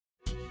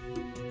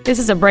This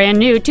is a brand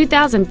new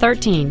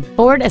 2013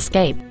 Ford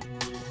Escape.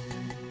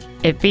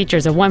 It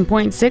features a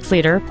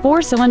 1.6-liter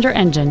four-cylinder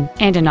engine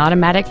and an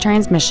automatic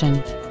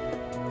transmission.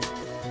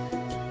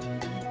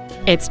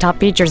 Its top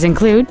features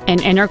include an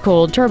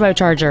intercooled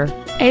turbocharger,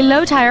 a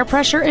low tire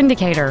pressure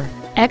indicator,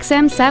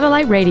 XM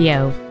satellite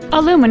radio,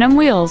 aluminum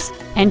wheels,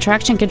 and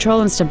traction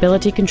control and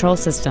stability control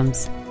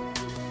systems.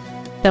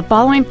 The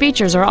following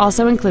features are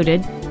also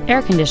included: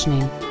 air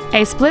conditioning,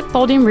 a split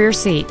folding rear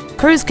seat,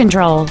 cruise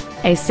control,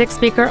 a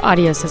 6-speaker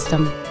audio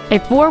system, a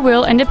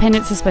 4-wheel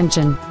independent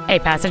suspension, a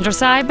passenger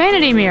side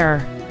vanity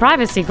mirror,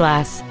 privacy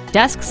glass,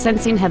 dusk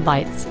sensing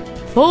headlights,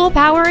 full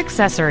power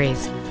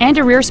accessories, and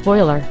a rear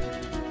spoiler.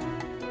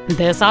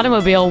 This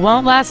automobile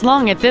won't last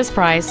long at this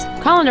price.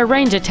 Call and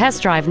arrange a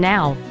test drive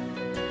now.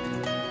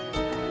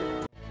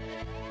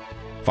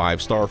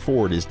 5-Star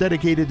Ford is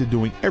dedicated to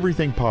doing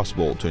everything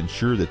possible to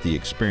ensure that the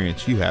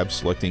experience you have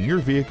selecting your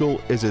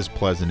vehicle is as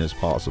pleasant as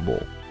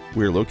possible.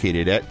 We're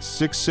located at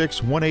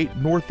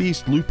 6618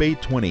 Northeast Loop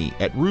 820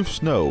 at Roof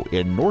Snow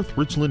in North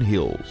Richland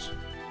Hills.